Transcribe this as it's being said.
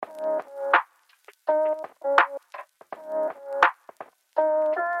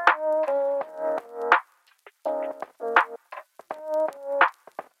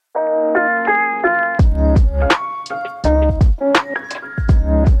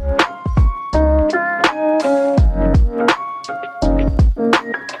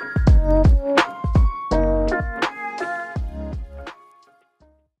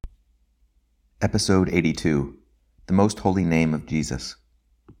Episode 82, The Most Holy Name of Jesus.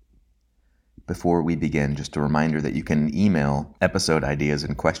 Before we begin, just a reminder that you can email episode ideas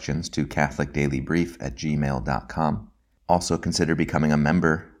and questions to catholicdailybrief@gmail.com. Also consider becoming a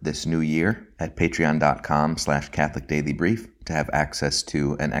member this new year at patreon.com/catholicdailybrief to have access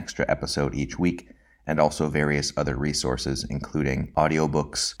to an extra episode each week and also various other resources, including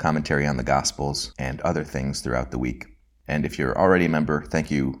audiobooks, commentary on the Gospels, and other things throughout the week. And if you're already a member,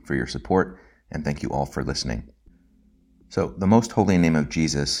 thank you for your support, and thank you all for listening. So, the Most Holy Name of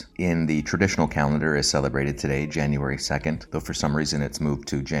Jesus in the traditional calendar is celebrated today, January 2nd, though for some reason it's moved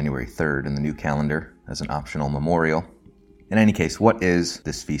to January 3rd in the new calendar as an optional memorial. In any case, what is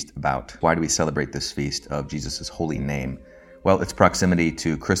this feast about? Why do we celebrate this feast of Jesus' holy name? Well, its proximity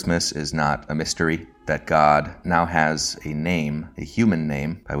to Christmas is not a mystery, that God now has a name, a human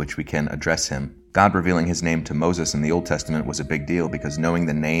name, by which we can address him. God revealing his name to Moses in the Old Testament was a big deal because knowing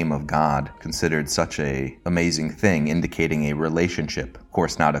the name of God considered such an amazing thing, indicating a relationship. Of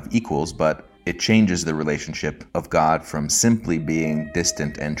course, not of equals, but it changes the relationship of God from simply being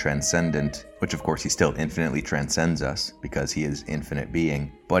distant and transcendent, which of course he still infinitely transcends us because he is infinite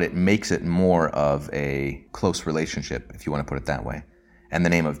being, but it makes it more of a close relationship, if you want to put it that way. And the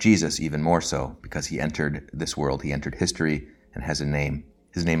name of Jesus even more so, because he entered this world, he entered history and has a name.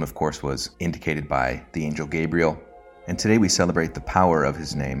 His name, of course, was indicated by the angel Gabriel. And today we celebrate the power of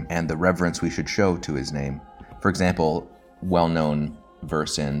his name and the reverence we should show to his name. For example, well-known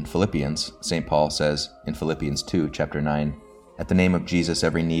verse in Philippians, St. Paul says in Philippians 2, chapter 9, "At the name of Jesus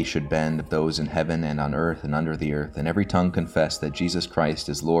every knee should bend of those in heaven and on earth and under the earth, and every tongue confess that Jesus Christ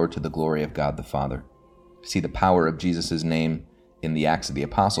is Lord to the glory of God the Father." See the power of Jesus' name in the Acts of the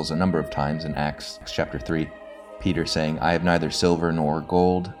Apostles a number of times in Acts chapter 3. Peter saying, "I have neither silver nor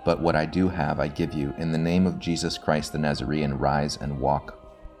gold, but what I do have I give you. In the name of Jesus Christ the Nazarene, rise and walk."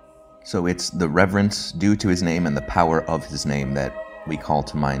 So it's the reverence due to his name and the power of his name that we call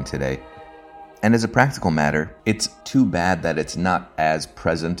to mind today. And as a practical matter, it's too bad that it's not as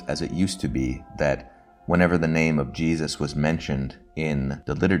present as it used to be, that whenever the name of Jesus was mentioned in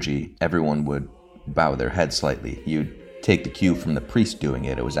the liturgy, everyone would bow their head slightly. You'd take the cue from the priest doing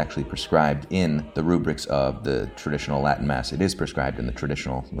it. It was actually prescribed in the rubrics of the traditional Latin Mass. It is prescribed in the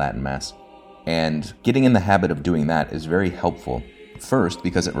traditional Latin Mass. And getting in the habit of doing that is very helpful. First,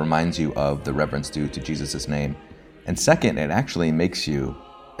 because it reminds you of the reverence due to Jesus' name. And second, it actually makes you,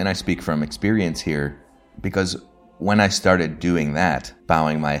 and I speak from experience here, because when I started doing that,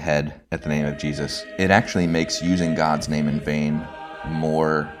 bowing my head at the name of Jesus, it actually makes using God's name in vain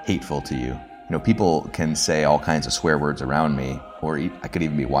more hateful to you. You know, people can say all kinds of swear words around me, or I could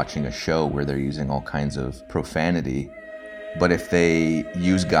even be watching a show where they're using all kinds of profanity. But if they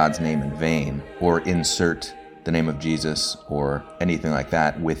use God's name in vain, or insert the name of Jesus or anything like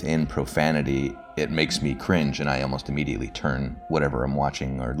that within profanity, it makes me cringe and I almost immediately turn whatever I'm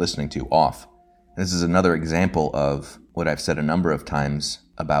watching or listening to off. This is another example of what I've said a number of times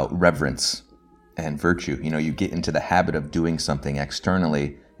about reverence and virtue. You know, you get into the habit of doing something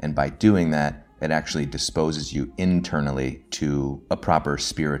externally, and by doing that, it actually disposes you internally to a proper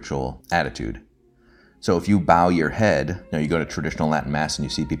spiritual attitude. So if you bow your head, you go to traditional Latin Mass and you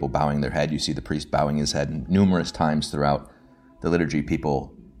see people bowing their head, you see the priest bowing his head numerous times throughout the liturgy,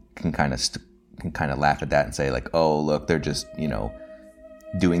 people can kind of laugh at that and say like, oh, look, they're just,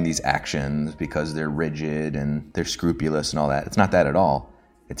 doing these actions because they're rigid and they're scrupulous and all that. It's not that at all.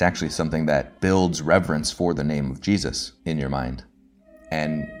 It's actually something that builds reverence for the name of Jesus in your mind.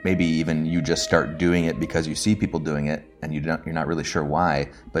 And maybe even you just start doing it because you see people doing it and you're not really sure why,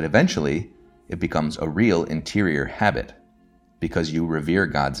 but eventually it becomes a real interior habit because you revere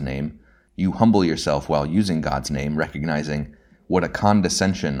God's name. You humble yourself while using God's name, recognizing what a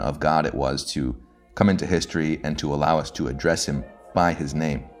condescension of God it was to come into history and to allow us to address him by his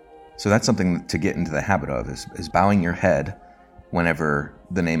name. So that's something to get into the habit of, is bowing your head whenever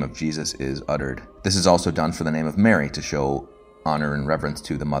the name of Jesus is uttered. This is also done for the name of Mary to show honor and reverence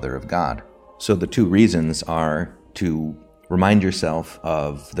to the Mother of God. So the two reasons are to remind yourself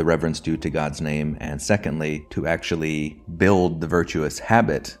of the reverence due to God's name, and secondly, to actually build the virtuous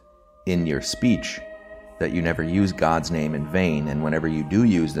habit in your speech that you never use God's name in vain, and whenever you do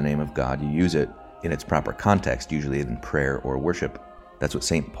use the name of God, you use it in its proper context, usually in prayer or worship. That's what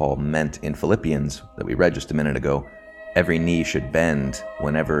St. Paul meant in Philippians that we read just a minute ago. Every knee should bend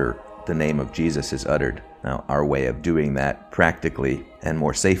whenever the name of Jesus is uttered. Now, our way of doing that practically and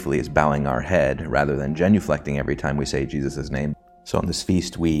more safely is bowing our head rather than genuflecting every time we say Jesus' name. So on this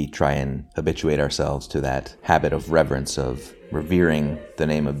feast, we try and habituate ourselves to that habit of reverence, of revering the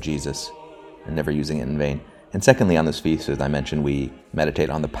name of Jesus and never using it in vain. And secondly, on this feast, as I mentioned, we meditate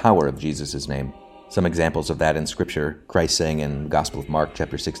on the power of Jesus' name. Some examples of that in Scripture, Christ saying in the Gospel of Mark,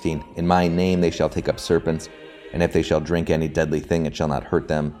 chapter 16, "In my name they shall take up serpents, and if they shall drink any deadly thing, it shall not hurt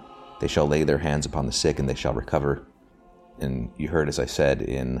them. They shall lay their hands upon the sick, and they shall recover." And you heard, as I said,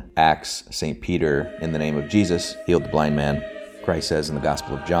 in Acts, St. Peter, in the name of Jesus, healed the blind man. Christ says in the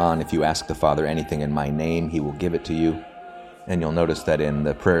Gospel of John, "If you ask the Father anything in my name, he will give it to you." And you'll notice that in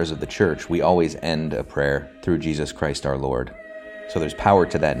the prayers of the church, we always end a prayer through Jesus Christ our Lord. So there's power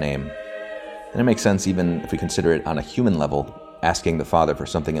to that name. And it makes sense even if we consider it on a human level. Asking the Father for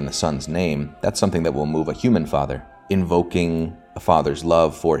something in the Son's name, that's something that will move a human father. Invoking a father's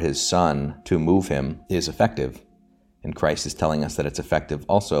love for his Son to move him is effective. And Christ is telling us that it's effective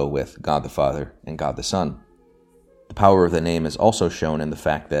also with God the Father and God the Son. The power of the name is also shown in the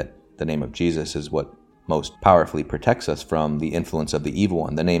fact that the name of Jesus is what most powerfully protects us from the influence of the evil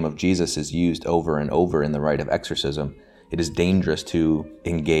one. The name of Jesus is used over and over in the rite of exorcism. It is dangerous to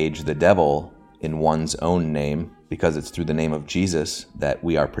engage the devil in one's own name, because it's through the name of Jesus that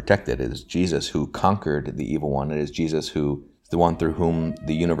we are protected. It is Jesus who conquered the evil one. It is Jesus who is the one through whom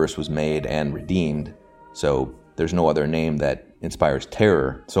the universe was made and redeemed. So there's no other name that inspires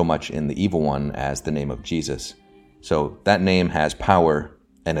terror so much in the evil one as the name of Jesus. So that name has power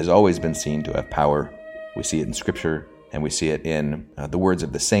and has always been seen to have power. We see it in Scripture, and we see it in the words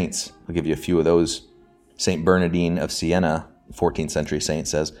of the saints. I'll give you a few of those. St. Bernardine of Siena, 14th century saint,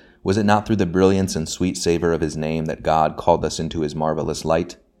 says, "Was it not through the brilliance and sweet savor of his name that God called us into his marvelous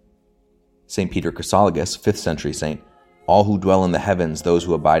light?" St. Peter Chrysologus, 5th century saint, "All who dwell in the heavens, those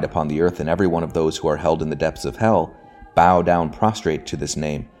who abide upon the earth, and every one of those who are held in the depths of hell, bow down prostrate to this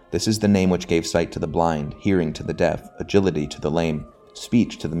name. This is the name which gave sight to the blind, hearing to the deaf, agility to the lame,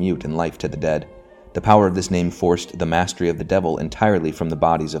 speech to the mute, and life to the dead. The power of this name forced the mastery of the devil entirely from the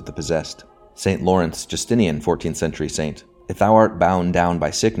bodies of the possessed." St. Lawrence Justinian, 14th century saint, "If thou art bound down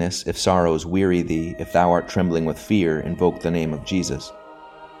by sickness, if sorrows weary thee, if thou art trembling with fear, invoke the name of Jesus."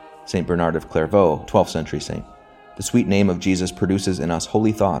 St. Bernard of Clairvaux, 12th century saint, "The sweet name of Jesus produces in us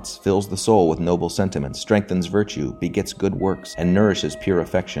holy thoughts, fills the soul with noble sentiments, strengthens virtue, begets good works, and nourishes pure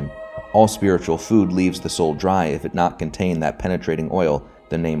affection. All spiritual food leaves the soul dry if it not contain that penetrating oil,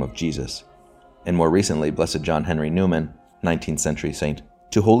 the name of Jesus." And more recently, Blessed John Henry Newman, 19th century saint,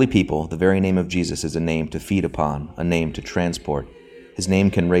 "To holy people, the very name of Jesus is a name to feed upon, a name to transport. His name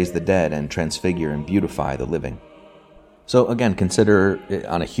can raise the dead and transfigure and beautify the living." So again, consider it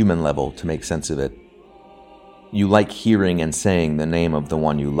on a human level to make sense of it. You like hearing and saying the name of the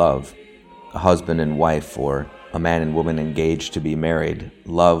one you love. A husband and wife, or a man and woman engaged to be married,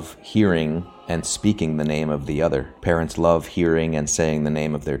 love hearing and speaking the name of the other. Parents love hearing and saying the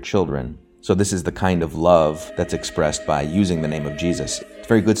name of their children. So this is the kind of love that's expressed by using the name of Jesus. It's a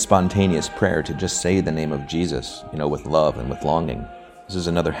very good spontaneous prayer to just say the name of Jesus, with love and with longing. This is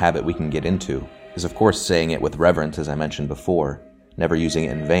another habit we can get into, is of course saying it with reverence, as I mentioned before, never using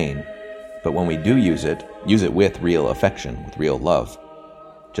it in vain. But when we do use it with real affection, with real love,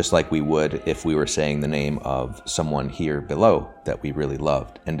 just like we would if we were saying the name of someone here below that we really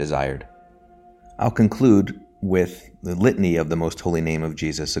loved and desired. I'll conclude with the litany of the most holy name of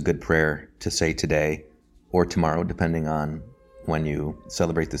Jesus, a good prayer to say today or tomorrow, depending on when you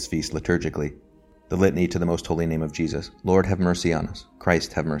celebrate this feast liturgically. The litany to the most holy name of Jesus. Lord, have mercy on us.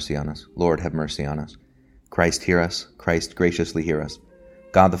 Christ, have mercy on us. Lord, have mercy on us. Christ, hear us. Christ, graciously hear us.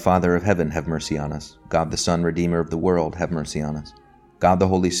 God the Father of heaven, have mercy on us. God the Son, Redeemer of the world, have mercy on us. God the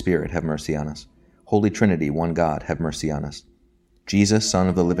Holy Spirit, have mercy on us. Holy Trinity, one God, have mercy on us. Jesus, Son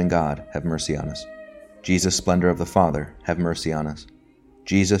of the living God, have mercy on us. Jesus, splendor of the Father, have mercy on us.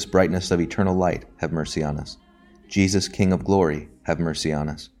 Jesus, brightness of eternal light, have mercy on us. Jesus, King of glory, have mercy on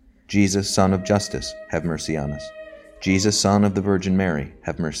us. Jesus, Son of justice, have mercy on us. Jesus, Son of the Virgin Mary,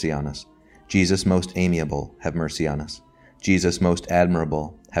 have mercy on us. Jesus, most amiable, have mercy on us. Jesus, most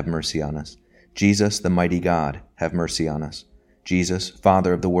admirable, have mercy on us. Jesus, the mighty God, have mercy on us. Jesus,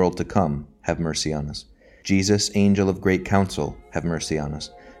 Father of the world to come, have mercy on us. Jesus, angel of great counsel, have mercy on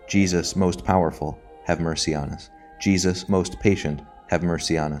us. Jesus, most powerful, have mercy on us. Jesus, most patient, have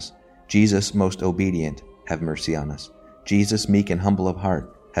mercy on us. Jesus, most obedient, have mercy on us. Jesus, meek and humble of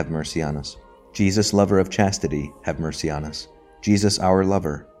heart, have mercy on us. Jesus, lover of chastity, have mercy on us. Jesus, our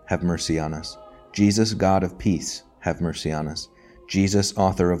lover, have mercy on us. Jesus, God of peace, have mercy on us. Jesus,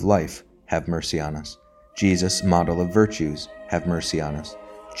 author of life, have mercy on us. Jesus, model of virtues, have mercy on us.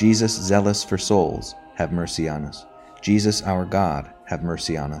 Jesus, zealous for souls, have mercy on us. Jesus, our God, have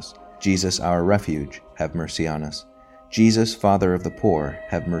mercy on us. Jesus, our refuge, have mercy on us. Jesus, Father of the poor,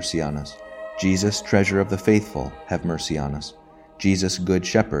 have mercy on us. Jesus, treasure of the faithful, have mercy on us. Jesus, good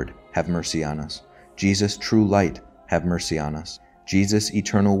shepherd, have mercy on us. Jesus, true light, have mercy on us. Jesus,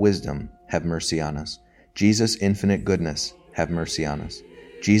 eternal wisdom, have mercy on us. Jesus, infinite goodness, have mercy on us.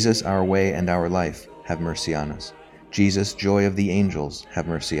 Jesus, our way and our life, have mercy on us. Jesus, joy of the angels, have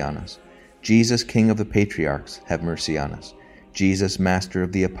mercy on us. Jesus, King of the patriarchs, have mercy on us. Jesus, Master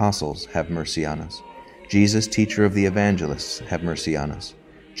of the apostles, have mercy on us. Jesus, Teacher of the evangelists, have mercy on us.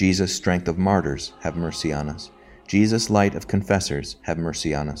 Jesus, Strength of martyrs, have mercy on us. Jesus, Light of confessors, have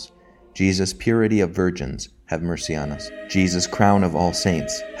mercy on us. Jesus, Purity of virgins, have mercy on us. Jesus, Crown of all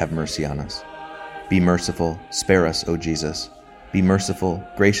saints, have mercy on us. Be merciful, spare us, O Jesus. Be merciful,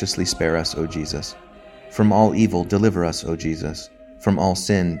 graciously spare us, O Jesus. From all evil deliver us, O Jesus. From all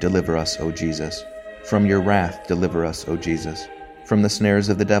sin deliver us, O Jesus. From your wrath deliver us, O Jesus. From the snares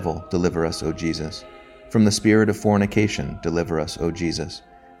of the devil deliver us, O Jesus. From the spirit of fornication deliver us, O Jesus.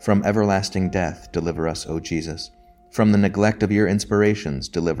 From everlasting death deliver us, O Jesus. From the neglect of your inspirations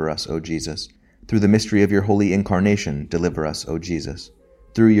deliver us, O Jesus. Through the mystery of your holy incarnation deliver us, O Jesus.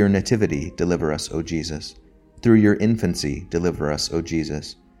 Through your nativity deliver us, O Jesus. Through your infancy deliver us, O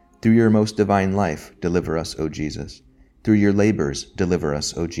Jesus. Through your most divine life deliver us, O Jesus. Through your labors deliver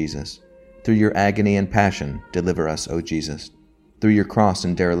us, O Jesus. Through your agony and passion deliver us, O Jesus. Through your cross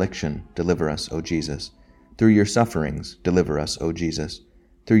and dereliction deliver us, O Jesus. Through your sufferings deliver us, O Jesus.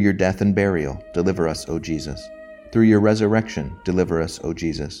 Through your death and burial deliver us, O Jesus. Through your resurrection deliver us, O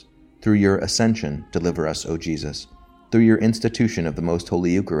Jesus. Through your ascension deliver us, O Jesus. Through your institution of the most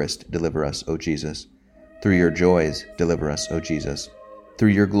holy Eucharist deliver us, O Jesus. Through your joys deliver us, O Jesus. Through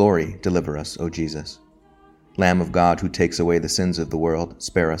your glory deliver us, O Jesus. Lamb of God, who takes away the sins of the world,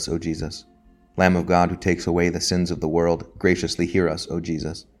 spare us, O Jesus. Lamb of God, who takes away the sins of the world, graciously hear us, O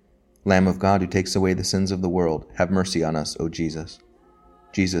Jesus. Lamb of God, who takes away the sins of the world, have mercy on us, O Jesus.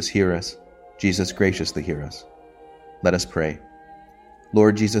 Jesus, hear us. Jesus, graciously hear us. Let us pray.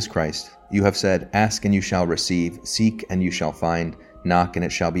 Lord Jesus Christ, you have said, "Ask and you shall receive, seek and you shall find, knock and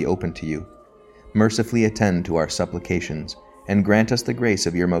it shall be opened to you." Mercifully attend to our supplications, and grant us the grace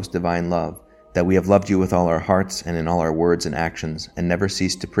of your most divine love, that we have loved you with all our hearts and in all our words and actions, and never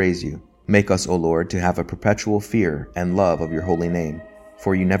cease to praise you. Make us, O Lord, to have a perpetual fear and love of your holy name,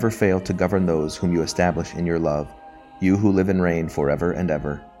 for you never fail to govern those whom you establish in your love, you who live and reign forever and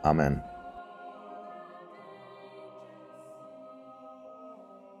ever. Amen.